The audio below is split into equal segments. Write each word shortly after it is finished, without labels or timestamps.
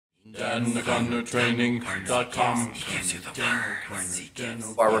DennoGunnerTraining.com.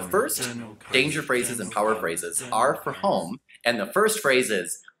 Our first danger phrases and power phrases are for home, and the first phrase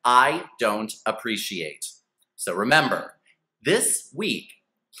is, I don't appreciate. So remember, this week,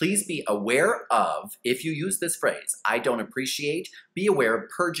 please be aware of, if you use this phrase, I don't appreciate, be aware of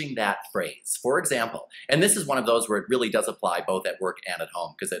purging that phrase. For example, and this is one of those where it really does apply both at work and at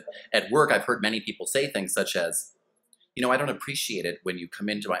home, because at work I've heard many people say things such as, you know, I don't appreciate it when you come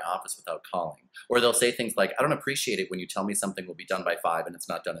into my office without calling. Or they'll say things like, I don't appreciate it when you tell me something will be done by 5 and it's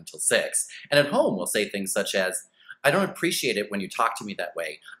not done until 6. And at home we'll say things such as, I don't appreciate it when you talk to me that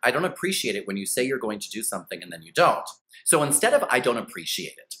way. I don't appreciate it when you say you're going to do something and then you don't. So instead of I don't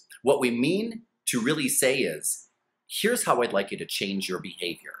appreciate it, what we mean to really say is, here's how I'd like you to change your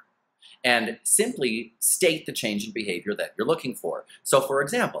behavior. And simply state the change in behavior that you're looking for. So for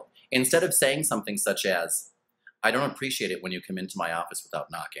example, instead of saying something such as, I don't appreciate it when you come into my office without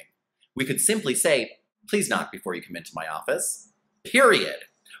knocking, we could simply say, please knock before you come into my office, period.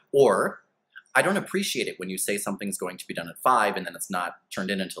 Or, I don't appreciate it when you say something's going to be done at 5 and then it's not turned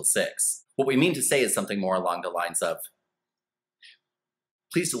in until 6. What we mean to say is something more along the lines of,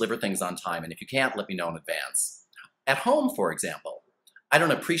 please deliver things on time, and if you can't, let me know in advance. At home, for example, I don't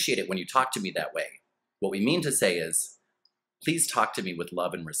appreciate it when you talk to me that way. What we mean to say is, please talk to me with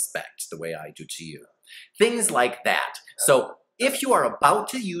love and respect the way I do to you. Things like that. So if you are about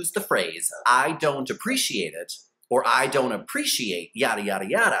to use the phrase, I don't appreciate it, or I don't appreciate yada, yada,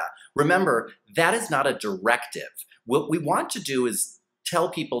 yada, remember, that is not a directive. What we want to do is tell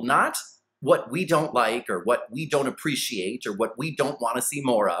people not what we don't like or what we don't appreciate or what we don't want to see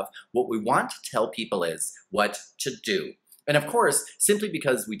more of. What we want to tell people is what to do. And of course, simply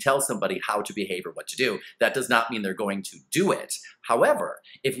because we tell somebody how to behave or what to do, that does not mean they're going to do it. However,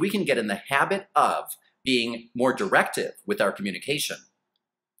 if we can get in the habit of being more directive with our communication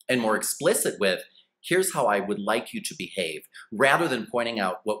and more explicit with, here's how I would like you to behave, rather than pointing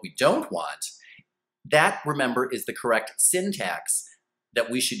out what we don't want, that, remember, is the correct syntax that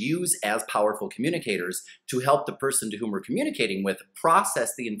we should use as powerful communicators to help the person to whom we're communicating with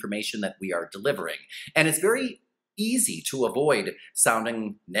process the information that we are delivering. And it's very easy to avoid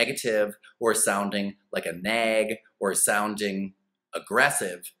sounding negative or sounding like a nag or sounding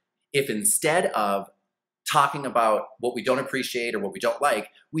aggressive if instead of talking about what we don't appreciate or what we don't like,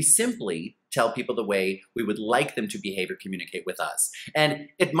 we simply tell people the way we would like them to behave or communicate with us. And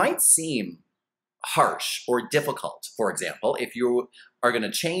it might seem harsh or difficult, for example, if you are going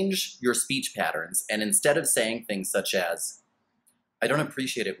to change your speech patterns and instead of saying things such as, I don't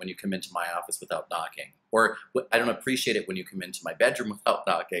appreciate it when you come into my office without knocking, or I don't appreciate it when you come into my bedroom without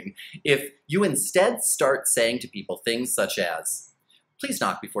knocking, if you instead start saying to people things such as, please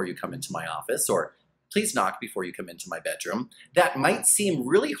knock before you come into my office, or please knock before you come into my bedroom, that might seem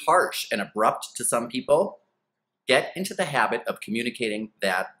really harsh and abrupt to some people. Get into the habit of communicating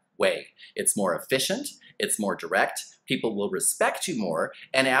that way. It's more efficient, it's more direct, people will respect you more,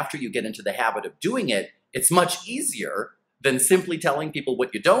 and after you get into the habit of doing it, it's much easier than simply telling people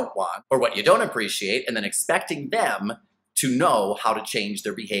what you don't want or what you don't appreciate and then expecting them to know how to change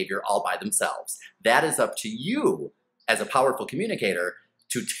their behavior all by themselves. That is up to you as a powerful communicator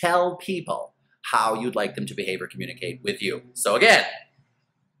to tell people how you'd like them to behave or communicate with you. So again,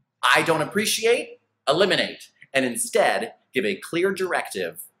 I don't appreciate, eliminate, and instead give a clear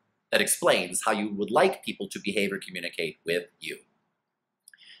directive that explains how you would like people to behave or communicate with you.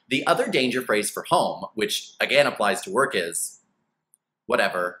 The other danger phrase for home, which again applies to work, is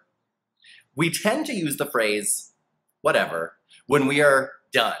whatever. We tend to use the phrase whatever when we are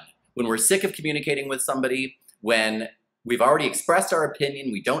done, when we're sick of communicating with somebody, when we've already expressed our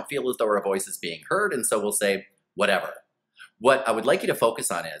opinion, we don't feel as though our voice is being heard, and so we'll say whatever. What I would like you to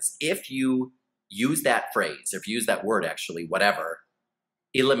focus on is, if you use that phrase, if you use that word actually, whatever,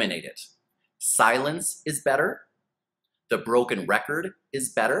 eliminate it. Silence is better. The broken record is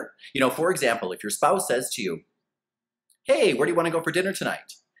better. You know, for example, if your spouse says to you, hey, where do you want to go for dinner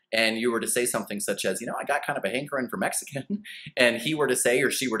tonight? And you were to say something such as, you know, I got kind of a hankering for Mexican. And he were to say, or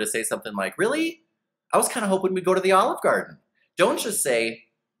she were to say something like, really? I was kind of hoping we'd go to the Olive Garden. Don't just say,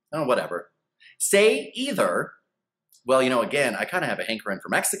 oh, whatever. Say either, well, you know, again, I kind of have a hankering for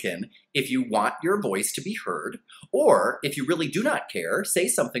Mexican, if you want your voice to be heard, or if you really do not care, say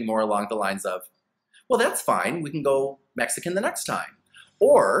something more along the lines of, well, that's fine, we can go Mexican the next time.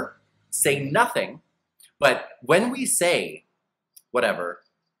 Or say nothing, but when we say whatever,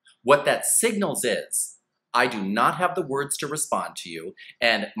 what that signals is, I do not have the words to respond to you,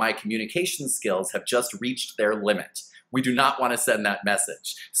 and my communication skills have just reached their limit. We do not want to send that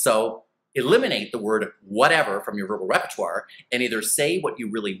message. So eliminate the word whatever from your verbal repertoire and either say what you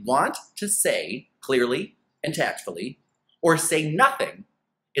really want to say clearly and tactfully, or say nothing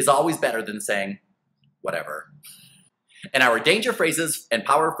is always better than saying whatever. And our danger phrases and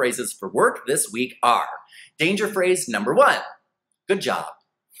power phrases for work this week are: danger phrase number 1, good job.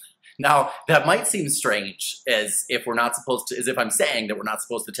 Now, that might seem strange, as if I'm saying that we're not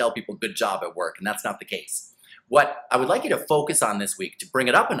supposed to tell people good job at work, and that's not the case. What I would like you to focus on this week to bring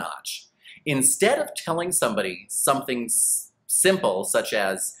it up a notch, instead of telling somebody something simple, such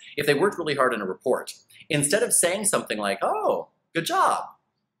as if they worked really hard in a report, instead of saying something like, oh, good job,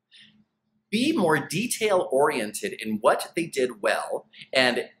 be more detail-oriented in what they did well,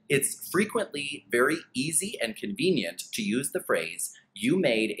 and it's frequently very easy and convenient to use the phrase, you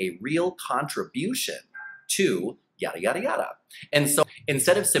made a real contribution to yada, yada, yada. And so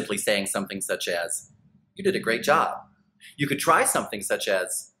instead of simply saying something such as, you did a great job, you could try something such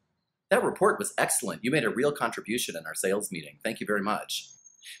as, that report was excellent. You made a real contribution in our sales meeting. Thank you very much.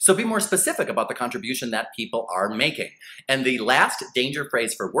 So be more specific about the contribution that people are making. And the last danger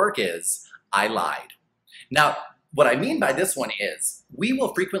phrase for work is, I lied. Now, what I mean by this one is, we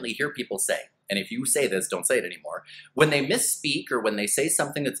will frequently hear people say, and if you say this, don't say it anymore, when they misspeak or when they say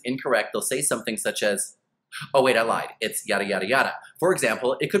something that's incorrect, they'll say something such as, oh wait, I lied, it's yada, yada, yada. For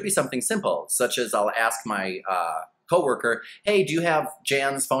example, it could be something simple, such as I'll ask my coworker, hey, do you have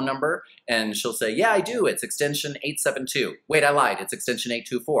Jan's phone number? And she'll say, yeah, I do, it's extension 872. Wait, I lied, it's extension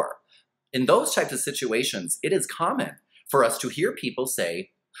 824. In those types of situations, it is common for us to hear people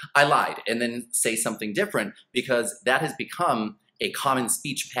say, I lied, and then say something different, because that has become a common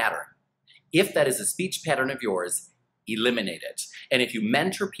speech pattern. If that is a speech pattern of yours, eliminate it. And if you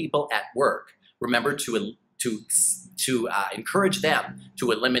mentor people at work, remember to encourage them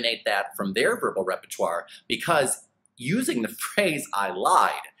to eliminate that from their verbal repertoire, because using the phrase I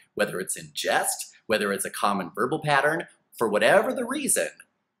lied, whether it's in jest, whether it's a common verbal pattern, for whatever the reason,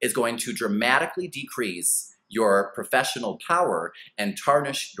 is going to dramatically decrease your professional power and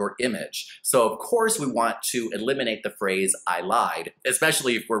tarnish your image. So of course we want to eliminate the phrase I lied,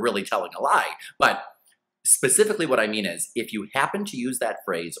 especially if we're really telling a lie. But specifically what I mean is, if you happen to use that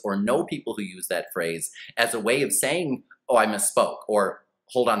phrase or know people who use that phrase as a way of saying, oh, I misspoke, or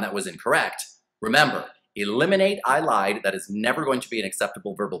hold on, that was incorrect, remember, eliminate I lied. That is never going to be an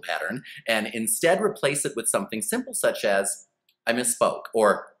acceptable verbal pattern, and instead replace it with something simple such as I misspoke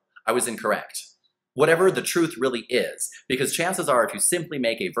or I was incorrect. Whatever the truth really is, because chances are if you simply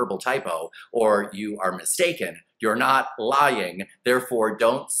make a verbal typo or you are mistaken, you're not lying. Therefore,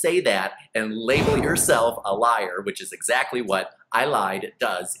 don't say that and label yourself a liar, which is exactly what I lied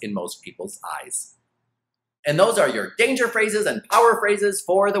does in most people's eyes. And those are your danger phrases and power phrases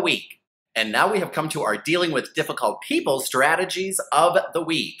for the week. And now we have come to our dealing with difficult people strategies of the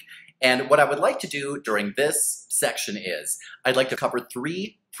week. And what I would like to do during this section is, I'd like to cover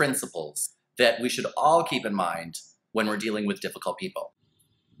 3 principles that we should all keep in mind when we're dealing with difficult people.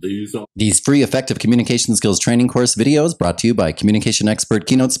 These free effective communication skills training course videos brought to you by communication expert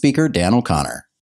keynote speaker Dan O'Connor.